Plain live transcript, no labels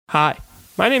Hi,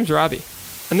 my name's Robbie,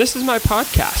 and this is my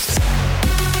podcast.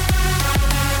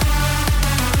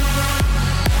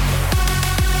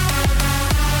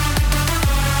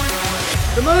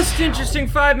 The most interesting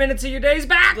 5 minutes of your day is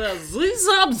back. We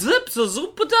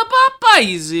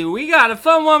got a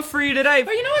fun one for you today.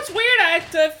 But you know what's weird? I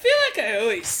feel like I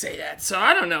always say that, so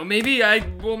I don't know. Maybe I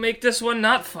will make this one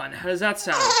not fun. How does that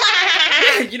sound?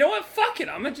 Yeah, you know what? Fuck it.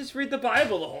 I'm gonna just read the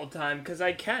Bible the whole time, because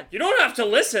I can. You don't have to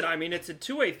listen. I mean, it's a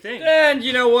two-way thing. And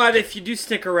you know what? If you do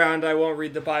stick around, I won't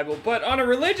read the Bible. But on a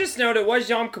religious note, it was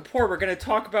Yom Kippur. We're gonna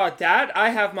talk about that. I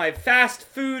have my fast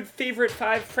food favorite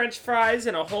 5 French fries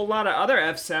and a whole lot of other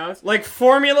F-sounds, like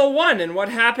Formula 1 and what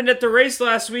happened at the race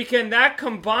last weekend. That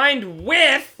combined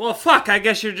with... well, fuck, I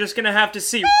guess you're just gonna have to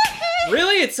see.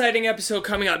 Really exciting episode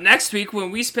coming up next week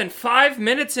when we spend 5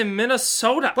 minutes in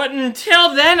Minnesota. But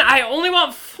until then, I only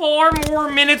want 4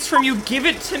 more minutes from you. Give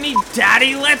it to me,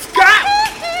 daddy. Let's go!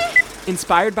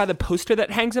 Inspired by the poster that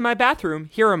hangs in my bathroom,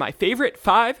 here are my favorite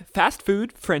 5 fast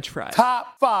food French fries.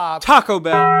 Top 5. Taco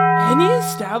Bell. Any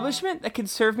establishment that can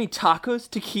serve me tacos,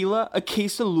 tequila, a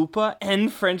quesalupa,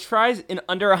 and French fries in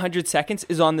under 100 seconds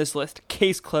is on this list.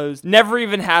 Case closed. Never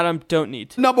even had them. Don't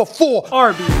need to. Number 4.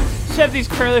 Arby's. Shove these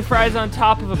curly fries on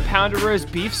top of a pound of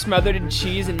roast beef smothered in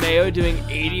cheese and mayo doing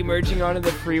 80 merging onto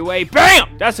the freeway.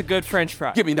 BAM! That's a good French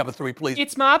fry. Give me number 3, please.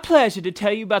 It's my pleasure to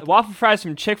tell you about the waffle fries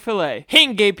from Chick-fil-A.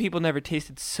 Hating gay people never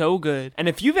tasted so good. And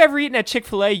if you've ever eaten at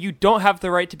Chick-fil-A, you don't have the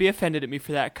right to be offended at me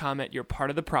for that comment. You're part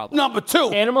of the problem. Number 2.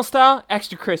 Animal style,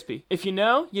 extra crispy. If you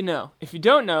know, you know. If you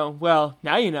don't know, well,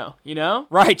 now you know. You know?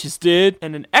 Righteous, dude.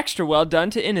 And an extra well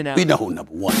done to In-N-Out. We know who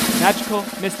number 1. Magical,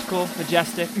 mystical,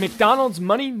 majestic. McDonald's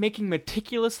money-making,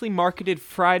 meticulously marketed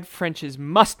fried Frenches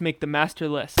must make the master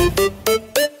list.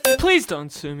 Please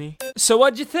don't sue me. So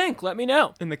what'd you think? Let me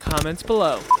know in the comments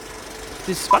below.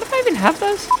 Does Spotify even have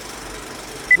those?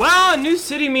 Well, a new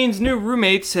city means new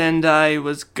roommates, and I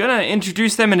was gonna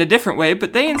introduce them in a different way,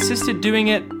 but they insisted doing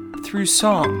it through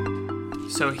song.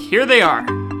 So here they are.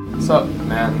 What's up,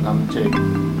 man? I'm Jake.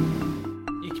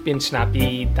 Ich bin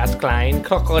Schnappi, das kleine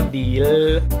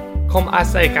Krokodil. Komm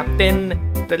aße Kapitän,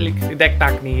 der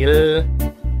Deckback Nil.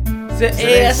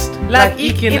 Zuerst lag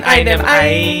ich in einem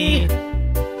Ei,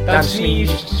 dann Schni,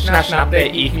 Schna, schnappte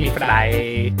ich mich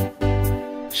frei.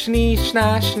 Schni,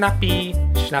 Schna, Schnappi,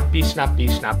 Schnappi, Schnappi,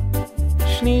 Schnapp.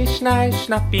 Schni, Schna,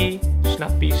 Schnappi,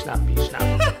 Schnappi, Schnappi,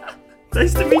 Schnapp.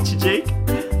 Nice to meet you, Jake.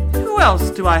 Who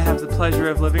else do I have the pleasure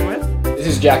of living with? This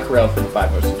is Jack Carell for the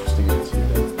 5 most interesting news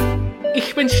here.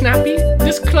 Ich bin Schnappi,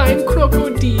 das kleine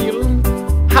Krokodil.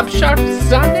 Hab scharfe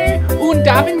Sahne und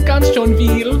da bin ganz schön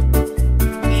viel.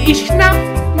 Ich schnapp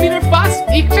mir was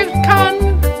ich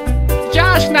kann.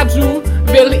 Ja, schnapp so,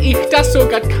 weil ich das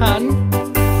sogar kann.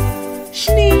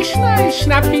 Schni, Schna,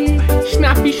 Schnappi,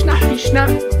 Schnappi, Schnappi, Schnapp.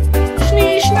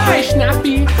 Schni, Schna,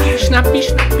 Schnappi, Schnappi,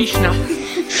 Schnappi, Schnapp.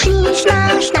 Schni,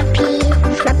 Schna, Schnappi,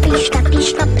 Schnappi, Schnappi,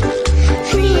 Schnapp.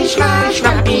 Schni, Schna,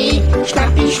 Schnappi,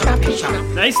 Schnappi, Schnappi,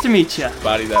 Schnapp. Nice to meet you.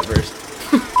 Body that verse.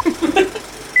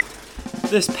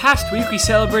 This past week we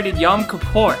celebrated Yom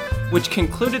Kippur, which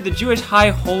concluded the Jewish high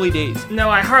holy days. Now,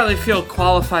 I hardly feel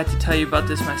qualified to tell you about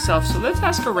this myself, so let's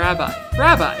ask a rabbi.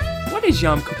 Rabbi, what is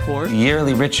Yom Kippur?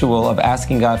 Yearly ritual of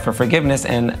asking God for forgiveness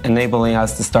and enabling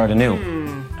us to start anew.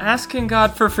 Asking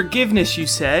God for forgiveness, you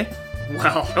say?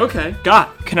 Well, okay. God,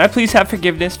 can I please have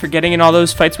forgiveness for getting in all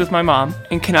those fights with my mom?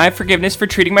 And can I have forgiveness for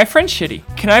treating my friends shitty?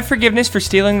 Can I have forgiveness for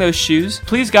stealing those shoes?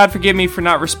 Please, God, forgive me for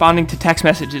not responding to text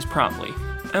messages promptly.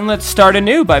 And let's start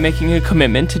anew by making a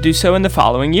commitment to do so in the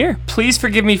following year. Please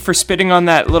forgive me for spitting on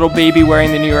that little baby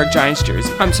wearing the New York Giants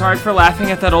jersey. I'm sorry for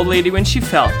laughing at that old lady when she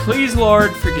fell. Please,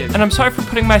 Lord, forgive me. And I'm sorry for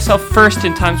putting myself first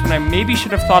in times when I maybe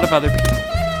should have thought of other people.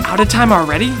 Out of time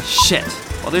already? Shit.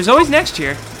 Well, there's always next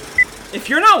year. If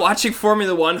you're not watching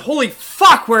Formula 1, holy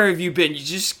fuck, where have you been? You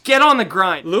just get on the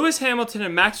grind. Lewis Hamilton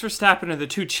and Max Verstappen are the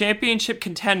 2 championship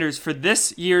contenders for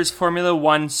this year's Formula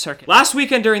 1 circuit. Last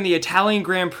weekend during the Italian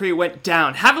Grand Prix, it went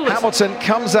down. Have a listen. Hamilton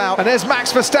comes out, and there's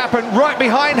Max Verstappen right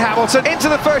behind Hamilton into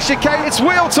the first chicane. It's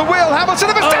wheel to wheel.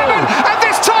 Hamilton and Verstappen, and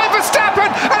this time Verstappen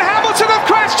and Hamilton have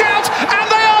crashed out, and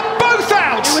they are both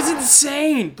out. It was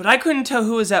insane, but I couldn't tell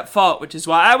who was at fault, which is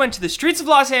why I went to the streets of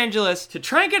Los Angeles to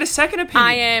try and get a second opinion.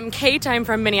 I am Kate. I'm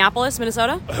from Minneapolis,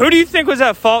 Minnesota. Who do you think was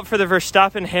at fault for the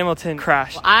Verstappen-Hamilton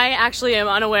crash? I actually am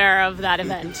unaware of that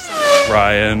event.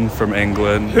 Ryan from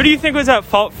England. Who do you think was at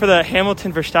fault for the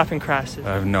Hamilton-Verstappen crash?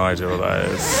 I have no idea what that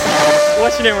is.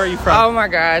 What's your name? Where are you from? Oh my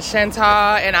gosh, Chantal,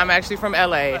 and I'm actually from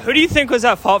LA. Who do you think was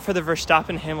at fault for the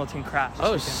Verstappen-Hamilton crash?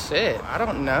 Oh shit, I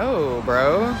don't know,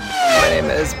 bro. My name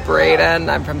is Brayden.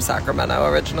 I'm I'm from Sacramento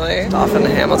originally. Often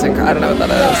Hamilton. I don't know what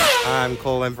that is. I'm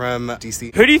Cole. I'm from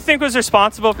DC. Who do you think was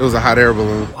responsible? It was a hot air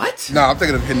balloon. What? No, I'm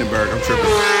thinking of Hindenburg. I'm tripping.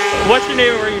 What's your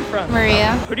name and where are you from?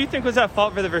 Maria. Who do you think was at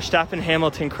fault for the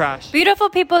Verstappen-Hamilton crash?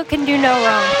 Beautiful people can do no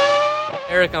wrong.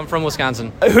 Eric, I'm from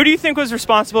Wisconsin. Who do you think was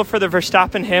responsible for the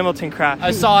Verstappen-Hamilton crash?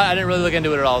 I saw it. I didn't really look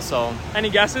into it at all, so... Any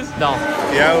guesses? No.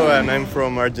 Yeah, and I'm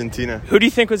from Argentina. Who do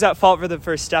you think was at fault for the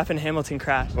Verstappen-Hamilton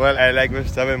crash? Well, I like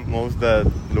Verstappen most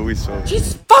than Lewis, so...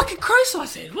 Jesus fucking Christ,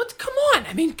 Austin. What? Come on.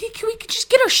 I mean, can we just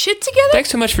get our shit together? Thanks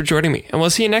so much for joining me, and we'll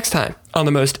see you next time on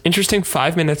the most interesting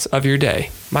 5 minutes of your day.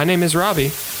 My name is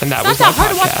Robbie, and that was my podcast. It's not that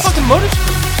hard to watch fucking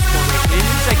motorsports.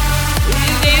 It's like...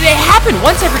 They happen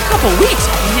once every couple weeks.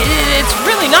 It's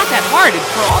really not that hard. And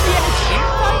for all the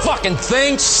entertainment... Fucking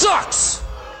thing sucks!